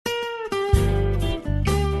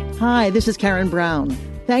Hi, this is Karen Brown.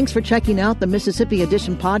 Thanks for checking out the Mississippi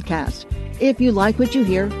Edition podcast. If you like what you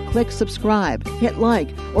hear, click subscribe, hit like,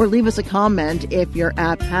 or leave us a comment if your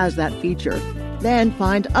app has that feature. Then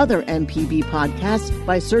find other MPB podcasts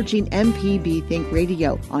by searching MPB Think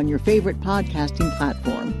Radio on your favorite podcasting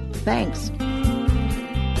platform. Thanks.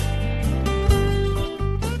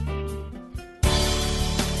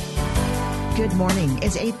 Good morning.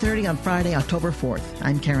 It's 8:30 on Friday, October 4th.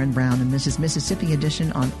 I'm Karen Brown, and this is Mississippi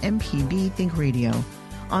Edition on MPB Think Radio.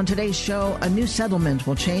 On today's show, a new settlement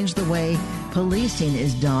will change the way policing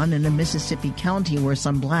is done in a Mississippi county where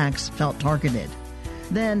some blacks felt targeted.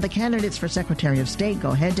 Then the candidates for Secretary of State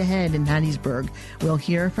go head-to-head in Hattiesburg. We'll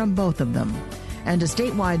hear from both of them. And a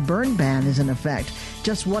statewide burn ban is in effect.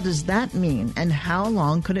 Just what does that mean, and how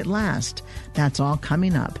long could it last? That's all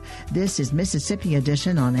coming up. This is Mississippi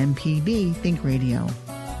Edition on MPB Think Radio.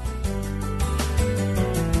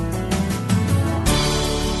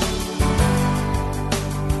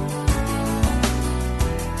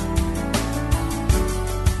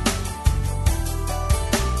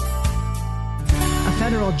 A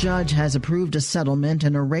federal judge has approved a settlement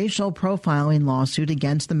in a racial profiling lawsuit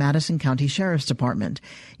against the Madison County Sheriff's Department.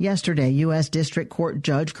 Yesterday, U.S. District Court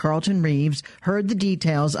Judge Carlton Reeves heard the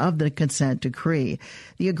details of the consent decree.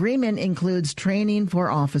 The agreement includes training for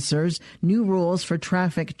officers, new rules for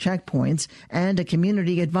traffic checkpoints, and a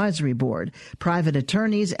community advisory board. Private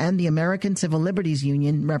attorneys and the American Civil Liberties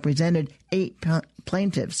Union represented 8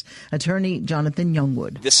 plaintiffs. Attorney Jonathan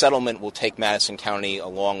Youngwood. This settlement will take Madison County a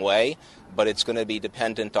long way, but it's going to be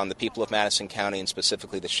dependent on the people of Madison County and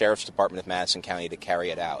specifically the Sheriff's Department of Madison County to carry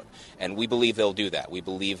it out. And we believe they'll do that. We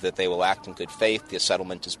believe that they will act in good faith. The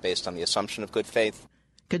settlement is based on the assumption of good faith.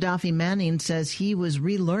 Gaddafi Manning says he was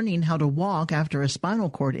relearning how to walk after a spinal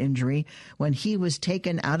cord injury when he was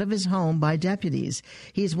taken out of his home by deputies.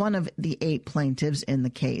 He's one of the 8 plaintiffs in the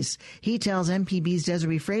case. He tells MPB's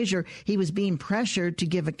Desiree Frazier he was being pressured to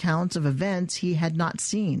give accounts of events he had not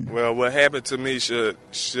seen. Well, what happened to me should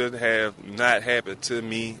have not happened to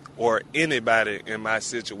me or anybody in my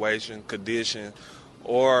situation, condition,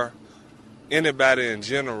 or anybody in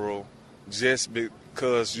general just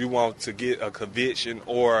because you want to get a conviction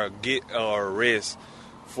or get an arrest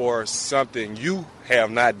for something you have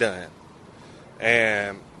not done.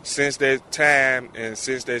 And since that time and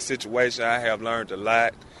since that situation, I have learned a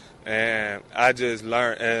lot. And I just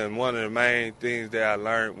learned, and one of the main things that I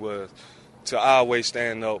learned was to always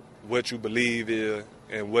stand up what you believe is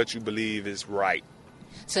and what you believe is right.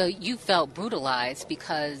 So you felt brutalized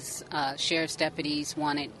because sheriff's deputies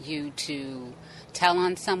wanted you to tell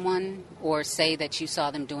on someone or say that you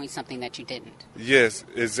saw them doing something that you didn't? Yes,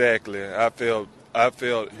 exactly. I felt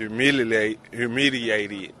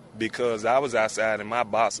humiliated because I was outside and my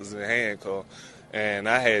boss was in handcuffs, and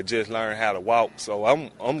I had just learned how to walk. So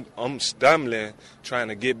I'm stumbling trying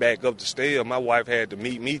to get back up the stairs. My wife had to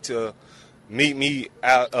meet me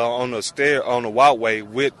out on the walkway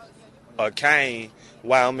with a cane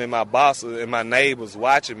while I'm in my bosses and my neighbors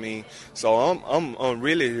watching me. So I'm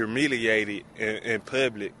really humiliated in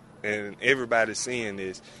public, and everybody's seeing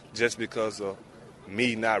this just because of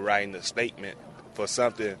me not writing a statement for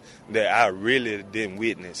something that I really didn't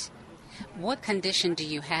witness. What condition do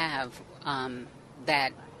you have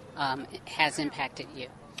that has impacted you?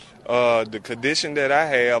 The condition that I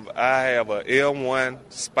have a L1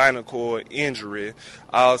 spinal cord injury.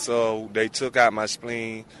 Also, they took out my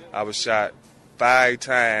spleen. I was shot 5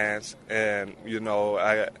 times, and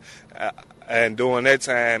and during that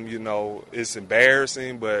time, it's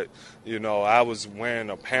embarrassing, but I was wearing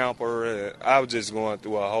a pamper, and I was just going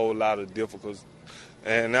through a whole lot of difficulties,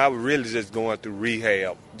 and I was really just going through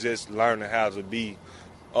rehab, just learning how to be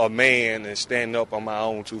a man and stand up on my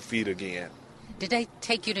own 2 feet again. Did they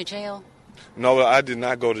take you to jail? No, I did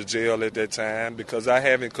not go to jail at that time because I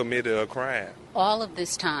haven't committed a crime. All of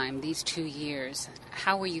this time, these 2 years,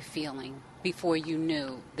 how were you feeling before you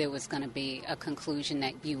knew there was going to be a conclusion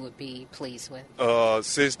that you would be pleased with?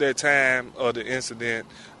 Since that time of the incident,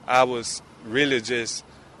 I was really just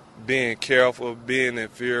being careful, being in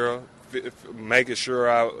fear, making sure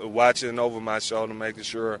I watching over my shoulder, making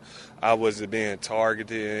sure I wasn't being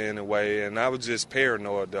targeted in any way, and I was just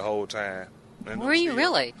paranoid the whole time. And were you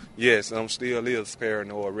really? Yes, I'm still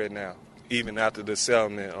paranoid right now. Even after the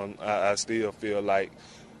settlement, I still feel like,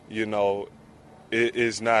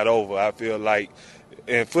 it's not over. I feel like,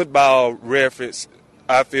 in football reference,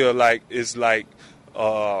 I feel like it's like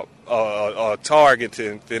targeting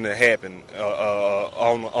finna happen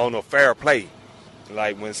on a fair play.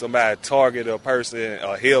 Like when somebody target a person,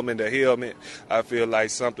 a helmet to helmet, I feel like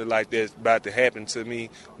something like that's about to happen to me.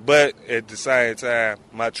 But at the same time,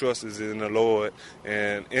 my trust is in the Lord,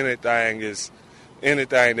 and anything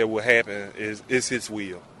that will happen is His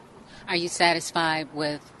will. Are you satisfied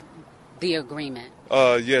with the agreement?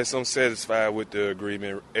 Yes, I'm satisfied with the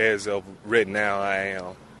agreement as of right now. I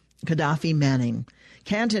am. Gaddafi Manning.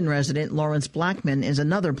 Canton resident Lawrence Blackman is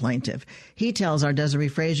another plaintiff. He tells our Desiree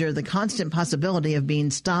Frazier the constant possibility of being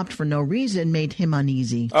stopped for no reason made him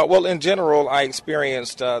uneasy. Well, in general, I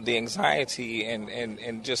experienced the anxiety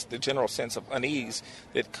and just the general sense of unease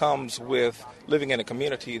that comes with living in a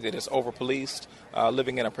community that is over-policed,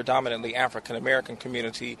 living in a predominantly African-American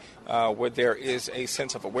community where there is a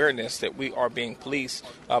sense of awareness that we are being policed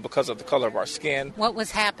because of the color of our skin. What was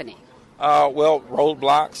happening? Well,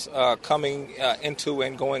 roadblocks coming into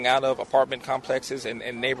and going out of apartment complexes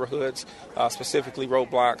and neighborhoods, specifically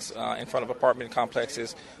roadblocks in front of apartment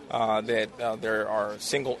complexes that there are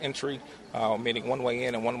single entry, meaning one way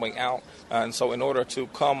in and one way out. And so in order to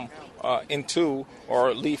come into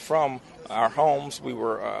or leave from our homes, we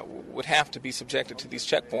would have to be subjected to these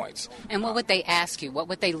checkpoints. And what would they ask you? What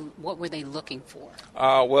were they looking for?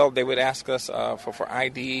 Well, they would ask us for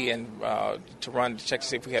ID and to check to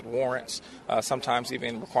see if we had warrants. Sometimes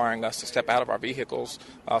even requiring us to step out of our vehicles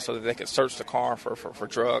so that they could search the car for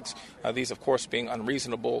drugs. These, of course, being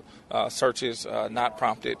unreasonable searches, not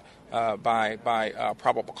prompted by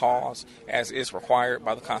probable cause, as is required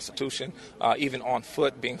by the Constitution. Even on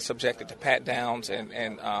foot, being subjected to pat downs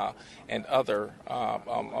and other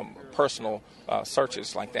personal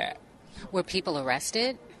searches like that. Were people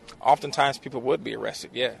arrested? Oftentimes, people would be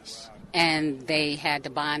arrested. Yes. And they had to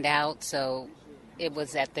bond out, so it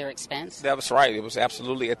was at their expense? That was right. It was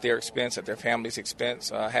absolutely at their expense, at their family's expense,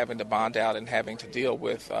 having to bond out and having to deal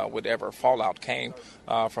with whatever fallout came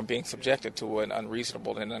from being subjected to an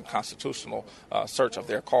unreasonable and unconstitutional search of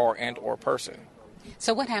their car and or person.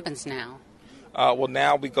 So what happens now? Well,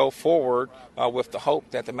 now we go forward with the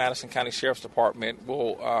hope that the Madison County Sheriff's Department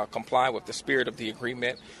will comply with the spirit of the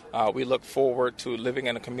agreement. We look forward to living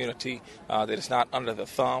in a community that is not under the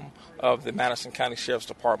thumb of the Madison County Sheriff's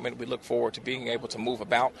Department. We look forward to being able to move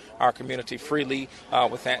about our community freely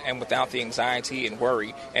without the anxiety and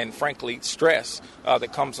worry and, frankly, stress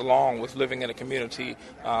that comes along with living in a community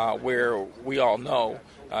where we all know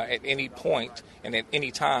at any point and at any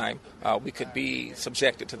time we could be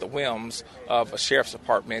subjected to the whims of a sheriff's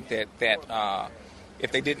department that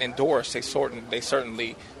if they didn't endorse, they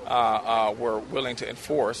certainly were willing to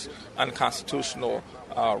enforce unconstitutional,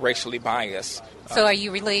 racially biased. So are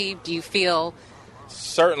you relieved? Do you feel?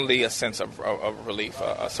 Certainly a sense of relief,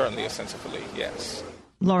 certainly a sense of relief, yes.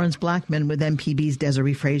 Lawrence Blackman with MPB's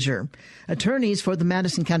Desiree Frazier. Attorneys for the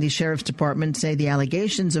Madison County Sheriff's Department say the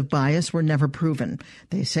allegations of bias were never proven.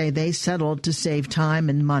 They say they settled to save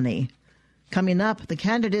time and money. Coming up, the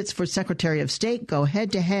candidates for Secretary of State go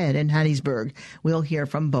head-to-head in Hattiesburg. We'll hear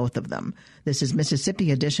from both of them. This is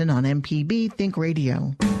Mississippi Edition on MPB Think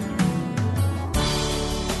Radio.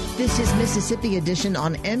 This is Mississippi Edition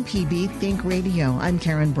on MPB Think Radio. I'm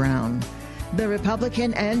Karen Brown. The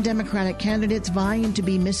Republican and Democratic candidates vying to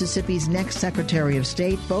be Mississippi's next Secretary of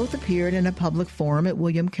State both appeared in a public forum at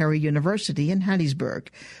William Carey University in Hattiesburg.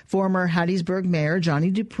 Former Hattiesburg Mayor Johnny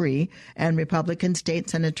Dupree and Republican State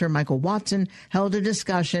Senator Michael Watson held a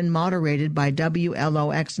discussion moderated by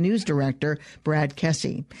WLOX News Director Brad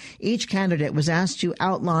Kesey. Each candidate was asked to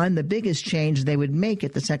outline the biggest change they would make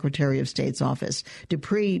at the Secretary of State's office.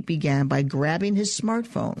 Dupree began by grabbing his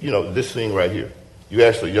smartphone. You know, this thing right here. You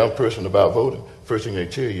ask a young person about voting, first thing they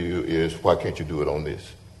tell you is, why can't you do it on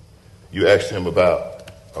this? You ask them about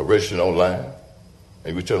registering online,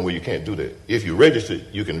 and we tell them, well, you can't do that. If you register,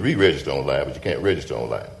 you can re-register online, but you can't register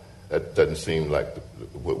online. That doesn't seem like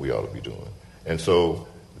what we ought to be doing. And so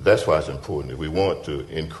that's why it's important. If we want to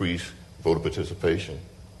increase voter participation,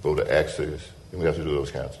 voter access, then we have to do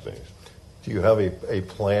those kinds of things. Do you have a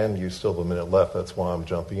plan? You still have a minute left. That's why I'm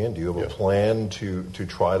jumping in. Do you have a plan to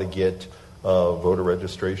try to get voter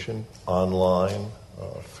registration online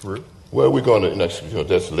through? Well, we're going to, that's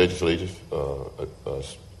the legislature.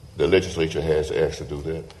 The legislature has asked to do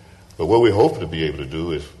that. But what we hope to be able to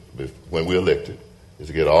do is, when we're elected, is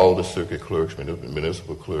to get all the circuit clerks,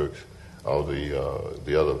 municipal clerks, all the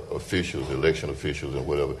other officials, election officials and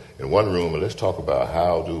whatever, in one room, and let's talk about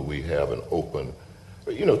how do we have an open,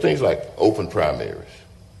 things like open primaries.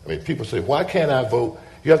 I mean, people say, why can't I vote?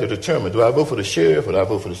 You have to determine, do I vote for the sheriff or do I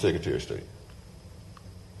vote for the Secretary of State?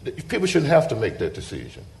 People shouldn't have to make that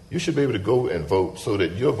decision. You should be able to go and vote so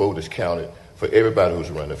that your vote is counted for everybody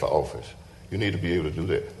who's running for office. You need to be able to do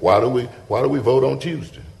that. Why do we vote on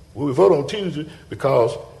Tuesday? Well, we vote on Tuesday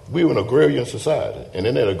because we were an agrarian society. And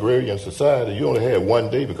in that agrarian society, you only had one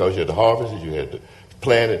day because you had to harvest it, you had to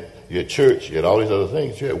plant it, you had church, you had all these other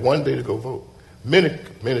things. You had one day to go vote.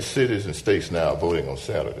 Many cities and states now are voting on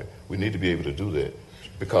Saturday. We need to be able to do that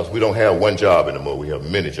because we don't have one job anymore. We have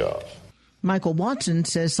many jobs. Michael Watson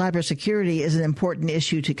says cybersecurity is an important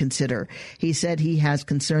issue to consider. He said he has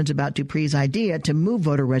concerns about Dupree's idea to move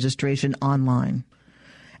voter registration online.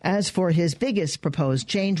 As for his biggest proposed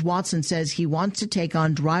change, Watson says he wants to take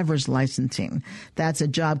on driver's licensing. That's a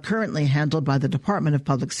job currently handled by the Department of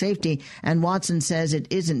Public Safety, and Watson says it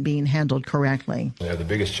isn't being handled correctly. The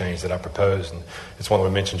biggest change that I proposed, and it's one we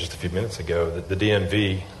mentioned just a few minutes ago, the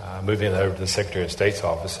DMV moving over to the Secretary of State's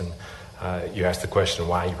office, and you asked the question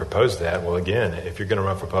why you proposed that. Well, again, if you're going to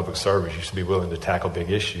run for public service, you should be willing to tackle big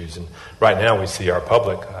issues. And right now we see our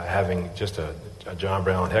public having just a John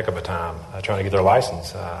Brown heck of a time trying to get their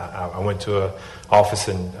license. I went to an office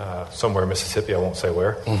in somewhere in Mississippi, I won't say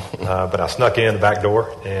where, but I snuck in the back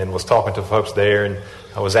door and was talking to folks there, and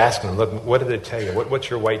I was asking them, look, what did they tell you? What's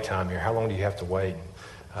your wait time here? How long do you have to wait?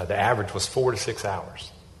 The average was 4 to 6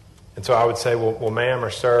 hours. And so I would say, well, ma'am or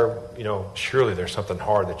sir, surely there's something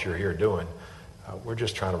hard that you're here doing. We're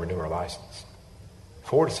just trying to renew our license.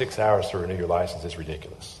 4 to 6 hours to renew your license is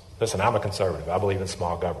ridiculous. Listen, I'm a conservative. I believe in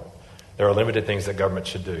small government. There are limited things that government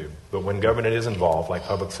should do. But when government is involved, like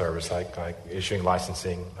public service, like issuing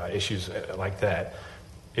licensing, issues like that,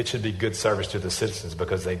 it should be good service to the citizens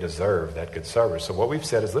because they deserve that good service. So what we've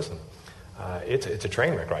said is, listen, it's a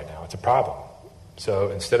train wreck right now. It's a problem. So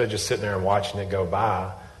instead of just sitting there and watching it go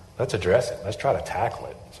by, let's address it. Let's try to tackle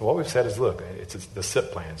it. So what we've said is, look, it's the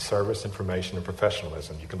SIP plan, Service, Information, and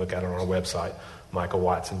Professionalism. You can look at it on our website,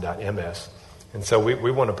 michaelwatson.ms. And so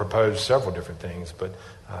we want to propose several different things, but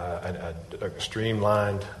a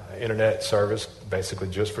streamlined internet service, basically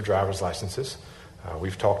just for driver's licenses.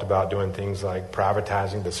 We've talked about doing things like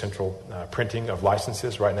privatizing the central printing of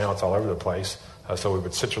licenses. Right now it's all over the place. So we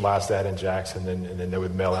would centralize that in Jackson, and then they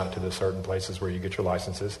would mail out to the certain places where you get your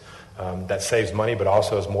licenses. That saves money, but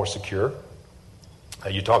also is more secure.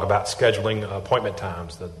 You talk about scheduling appointment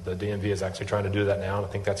times. The DMV is actually trying to do that now, and I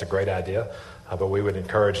think that's a great idea. But we would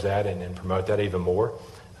encourage that and promote that even more.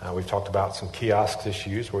 We've talked about some kiosk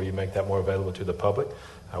issues where you make that more available to the public.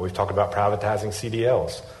 We've talked about privatizing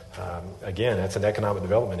CDLs. Again, that's an economic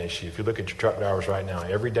development issue. If you look at your truck drivers right now,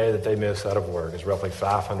 every day that they miss out of work is roughly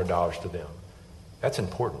 $500 to them. That's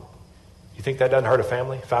important. You think that doesn't hurt a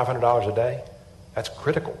family? $500 a day? That's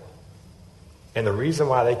critical. And the reason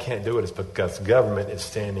why they can't do it is because government is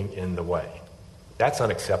standing in the way. That's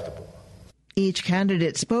unacceptable. Each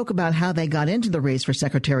candidate spoke about how they got into the race for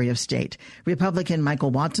Secretary of State. Republican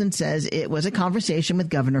Michael Watson says it was a conversation with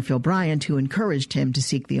Governor Phil Bryant who encouraged him to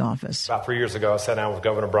seek the office. About 3 years ago, I sat down with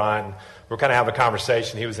Governor Bryant. We were kind of having a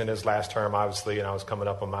conversation. He was in his last term, obviously, and I was coming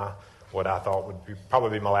up on what I thought would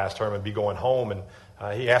probably be my last term and be going home. And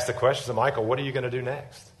he asked the question, so Michael, what are you going to do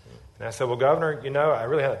next? And I said, well, Governor, I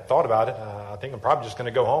really hadn't thought about it. I think I'm probably just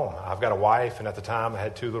going to go home. I've got a wife, and at the time I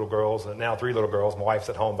had 2 little girls, and now 3 little girls. My wife's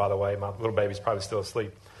at home, by the way. My little baby's probably still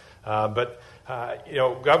asleep. But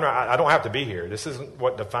Governor, I don't have to be here. This isn't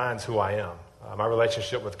what defines who I am. My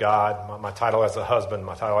relationship with God, my title as a husband,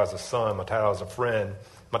 my title as a son, my title as a friend,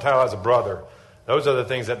 my title as a brother, those are the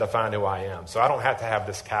things that define who I am. So I don't have to have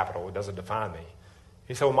this capital. It doesn't define me.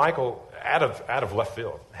 He said, well, Michael, out of left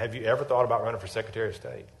field, have you ever thought about running for Secretary of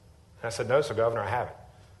State? And I said, no, sir, Governor, I haven't.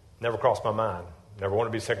 Never crossed my mind. Never wanted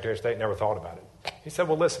to be Secretary of State, never thought about it. He said,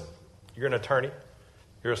 well, listen, you're an attorney.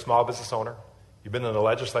 You're a small business owner. You've been in the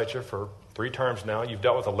legislature for 3 terms now. You've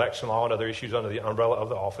dealt with election law and other issues under the umbrella of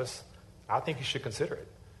the office. I think you should consider it.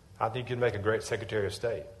 I think you'd make a great Secretary of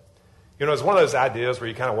State. It's one of those ideas where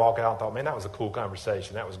you kind of walk out and thought, man, that was a cool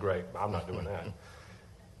conversation. That was great. I'm not doing that.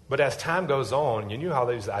 But as time goes on, you knew how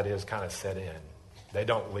these ideas kind of set in. They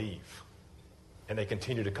don't leave. And they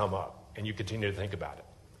continue to come up. And you continue to think about it.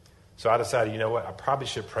 So I decided, you know what, I probably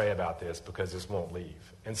should pray about this because this won't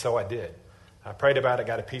leave. And so I did. I prayed about it,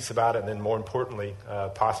 got a peace about it, and then more importantly,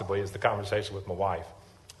 possibly, is the conversation with my wife.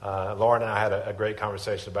 Lauren and I had a great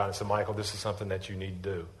conversation about it. So, Michael, this is something that you need to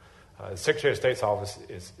do. The Secretary of State's office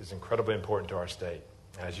is incredibly important to our state.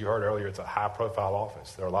 As you heard earlier, it's a high-profile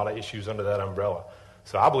office. There are a lot of issues under that umbrella.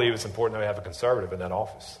 So I believe it's important that we have a conservative in that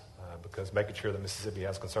office because making sure that Mississippi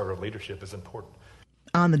has conservative leadership is important.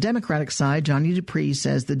 On the Democratic side, Johnny Dupree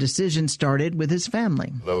says the decision started with his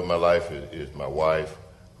family. The love of my life is my wife,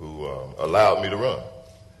 who allowed me to run.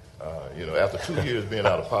 After 2 years being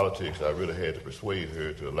out of politics, I really had to persuade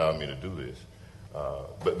her to allow me to do this.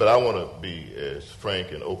 But I want to be as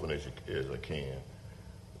frank and open as I can.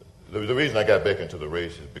 The reason I got back into the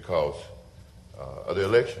race is because of the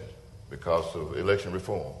election because of election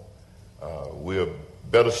reform. We're a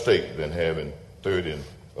better state than having 30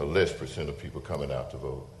 or less % of people coming out to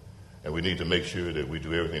vote. And we need to make sure that we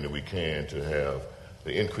do everything that we can to have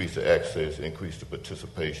the increase the access, increase the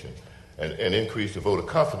participation, and increase the voter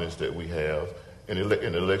confidence that we have in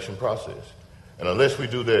the election process. And unless we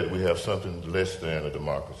do that, we have something less than a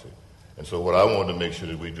democracy. And so what I want to make sure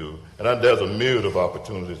that we do, and there's a myriad of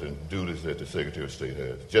opportunities and duties that the Secretary of State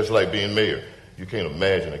has. Just like being mayor, you can't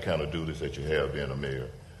imagine the kind of duties that you have being a mayor.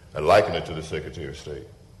 I liken it to the Secretary of State.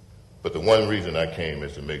 But the one reason I came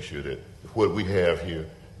is to make sure that what we have here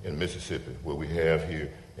in Mississippi, what we have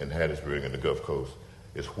here in Hattiesburg and the Gulf Coast,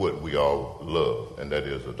 is what we all love, and that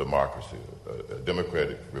is a democracy, a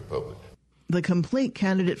democratic republic. The complete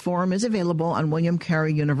candidate forum is available on William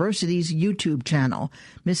Carey University's YouTube channel.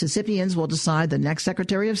 Mississippians will decide the next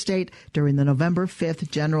Secretary of State during the November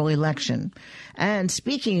 5th general election. And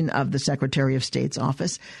speaking of the Secretary of State's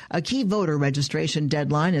office, a key voter registration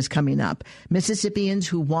deadline is coming up. Mississippians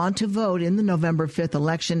who want to vote in the November 5th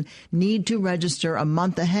election need to register a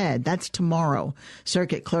month ahead. That's tomorrow.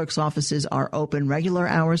 Circuit clerks' offices are open regular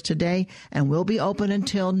hours today and will be open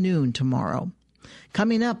until noon tomorrow.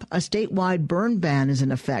 Coming up, a statewide burn ban is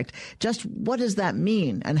in effect. Just what does that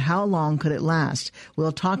mean, and how long could it last?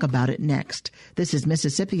 We'll talk about it next. This is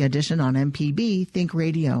Mississippi Edition on MPB Think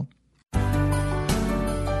Radio.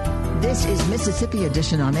 This is Mississippi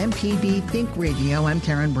Edition on MPB Think Radio. I'm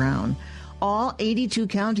Karen Brown. All 82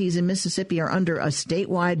 counties in Mississippi are under a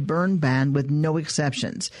statewide burn ban with no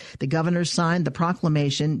exceptions. The governor signed the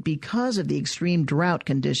proclamation because of the extreme drought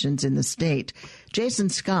conditions in the state. Jason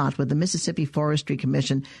Scott with the Mississippi Forestry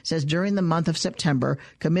Commission says during the month of September,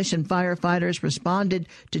 commission firefighters responded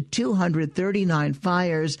to 239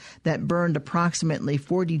 fires that burned approximately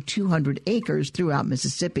 4,200 acres throughout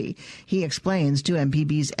Mississippi. He explains to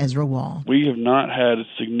MPB's Ezra Wall. We have not had a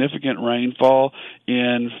significant rainfall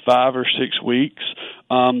in 5 or 6 weeks.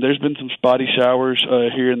 There's been some spotty showers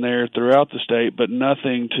here and there throughout the state, but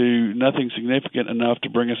nothing significant enough to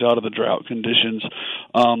bring us out of the drought conditions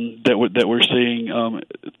that we're seeing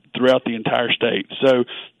throughout the entire state. So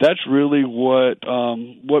that's really what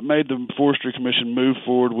made the Forestry Commission move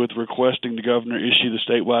forward with requesting the governor issue the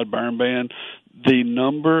statewide burn ban. The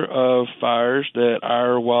number of fires that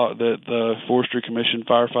the Forestry Commission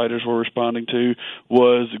firefighters were responding to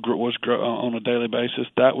was on a daily basis.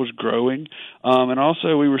 That was growing, and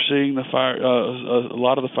also we were seeing the fire. A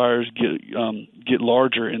lot of the fires get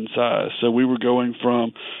larger in size. So we were going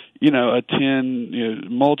from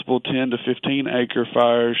multiple 10 to 15 acre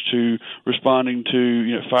fires to responding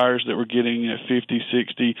to fires that were getting 50,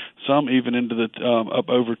 60, some even into the up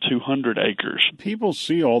over 200 acres. People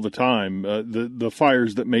see all the time the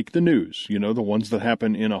fires that make the news, the ones that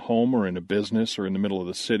happen in a home or in a business or in the middle of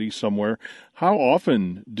the city somewhere. How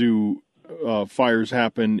often do fires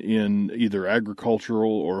happen in either agricultural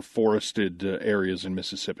or forested areas in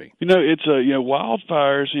Mississippi? It's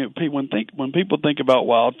wildfires. When people think about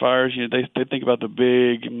wildfires, they think about the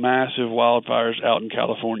big, massive wildfires out in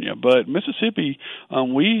California. But Mississippi,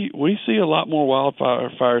 we see a lot more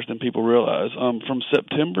wildfires than people realize. From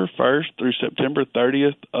September 1st through September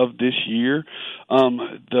 30th of this year,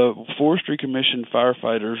 the Forestry Commission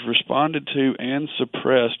firefighters responded to and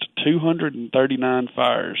suppressed 239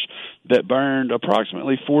 fires that burned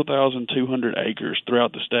approximately 4,200 acres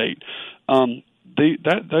throughout the state.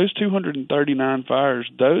 Those 239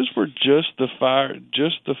 fires, those were just the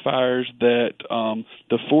fires that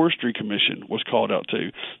the Forestry Commission was called out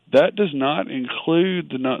to. That does not include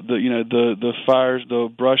the fires, the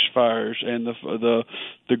brush fires, and the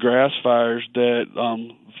grass fires that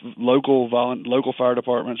local fire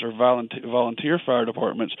departments or volunteer fire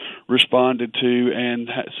departments responded to and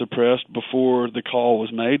suppressed before the call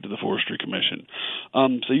was made to the Forestry Commission.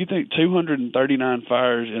 So you think 239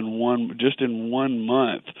 fires in one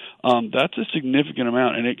month? That's a significant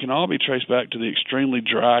amount, and it can all be traced back to the extremely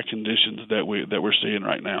dry conditions that we're seeing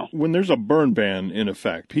right now. When there's a burn ban in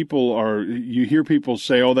effect, you hear people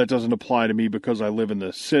say, "Oh, that doesn't apply to me because I live in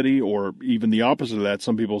the city," or even the opposite of that.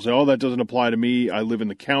 Some people say, "Oh, that doesn't apply to me. I live in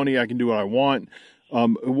the county. I can do what I want."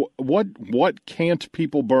 What can't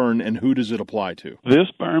people burn, and who does it apply to? This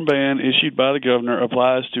burn ban issued by the governor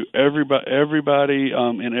applies to everybody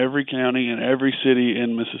in every county and every city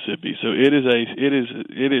in Mississippi. So it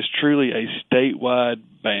is truly a statewide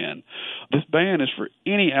ban. This ban is for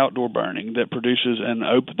any outdoor burning that produces that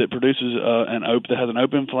has an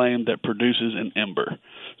open flame that produces an ember.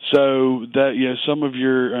 So that some of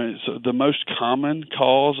the most common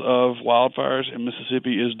cause of wildfires in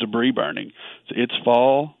Mississippi is debris burning. So it's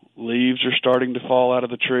fall. Leaves are starting to fall out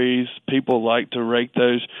of the trees. People like to rake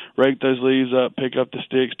those leaves up, pick up the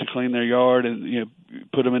sticks to clean their yard, and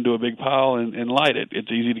put them into a big pile and light it.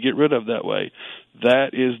 It's easy to get rid of that way.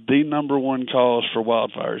 That is the number one cause for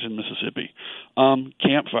wildfires in Mississippi.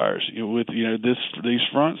 Campfires, with these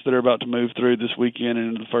fronts that are about to move through this weekend and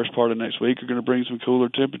into the first part of next week are going to bring some cooler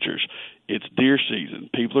temperatures. It's deer season.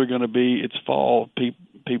 It's fall.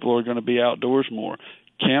 People are going to be outdoors more.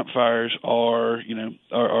 Campfires are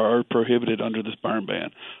prohibited under this burn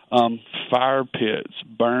ban. Fire pits,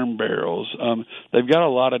 burn barrels. They've got a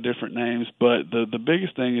lot of different names, but the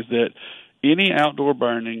biggest thing is that any outdoor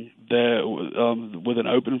burning that with an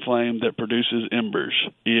open flame that produces embers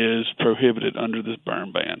is prohibited under this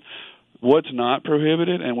burn ban. What's not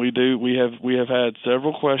prohibited, and we have had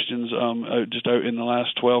several questions just in the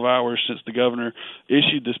last 12 hours since the governor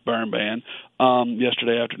issued this burn ban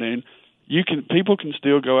yesterday afternoon. People can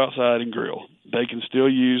still go outside and grill. They can still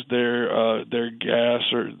use their gas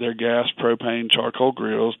or their gas propane charcoal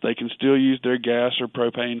grills. They can still use their gas or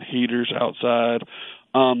propane heaters outside.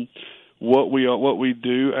 What we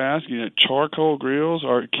do ask, charcoal grills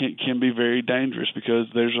can be very dangerous because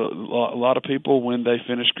there's a lot of people when they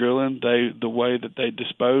finish grilling, the way that they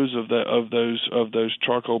dispose of those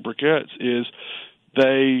charcoal briquettes is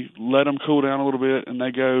they let them cool down a little bit and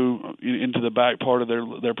they go into the back part of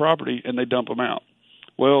their property and they dump them out.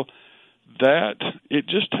 Well, it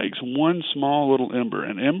just takes one small little ember,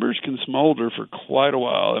 and embers can smolder for quite a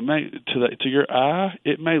while. It may to your eye,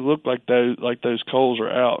 it may look like those coals are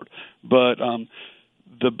out, but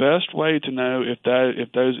the best way to know if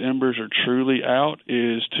those embers are truly out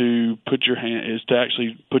is to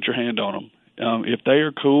actually put your hand on them. If they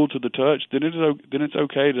are cool to the touch, then it's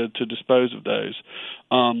okay to dispose of those.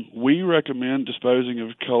 We recommend disposing of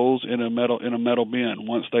coals in a metal bin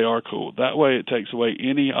once they are cool. That way, it takes away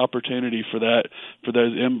any opportunity for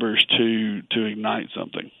those embers to ignite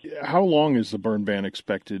something. How long is the burn ban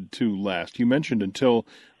expected to last? You mentioned until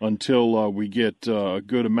we get a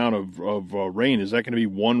good amount of rain. Is that going to be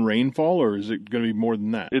one rainfall, or is it going to be more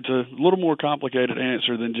than that? It's a little more complicated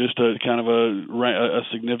answer than just a kind of a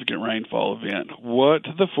significant rainfall event. What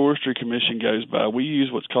the Forestry Commission goes by, we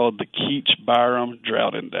use what's called the Keach-Byram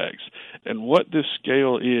Drought Index. And what this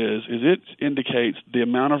scale is it indicates the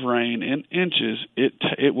amount of rain in inches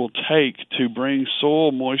it will take to bring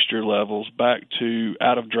soil moisture levels back to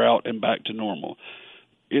out of drought and back to normal.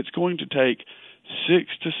 It's going to take 6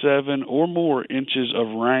 to 7 or more inches of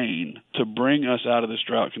rain to bring us out of this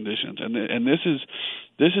drought conditions, and this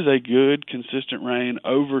is a good, consistent rain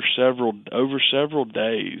over several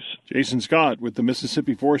days. Jason Scott with the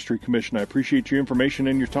Mississippi Forestry Commission. I appreciate your information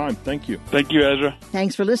and your time. Thank you. Thank you, Ezra.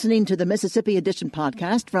 Thanks for listening to the Mississippi Edition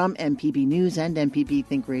podcast from MPB News and MPB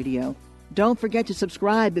Think Radio. Don't forget to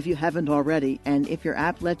subscribe if you haven't already, and if your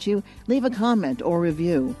app lets you, leave a comment or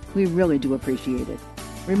review. We really do appreciate it.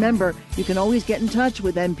 Remember, you can always get in touch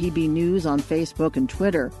with MPB News on Facebook and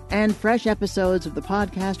Twitter, and fresh episodes of the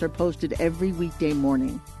podcast are posted every weekday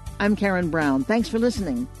morning. I'm Karen Brown. Thanks for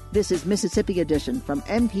listening. This is Mississippi Edition from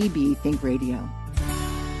MPB Think Radio.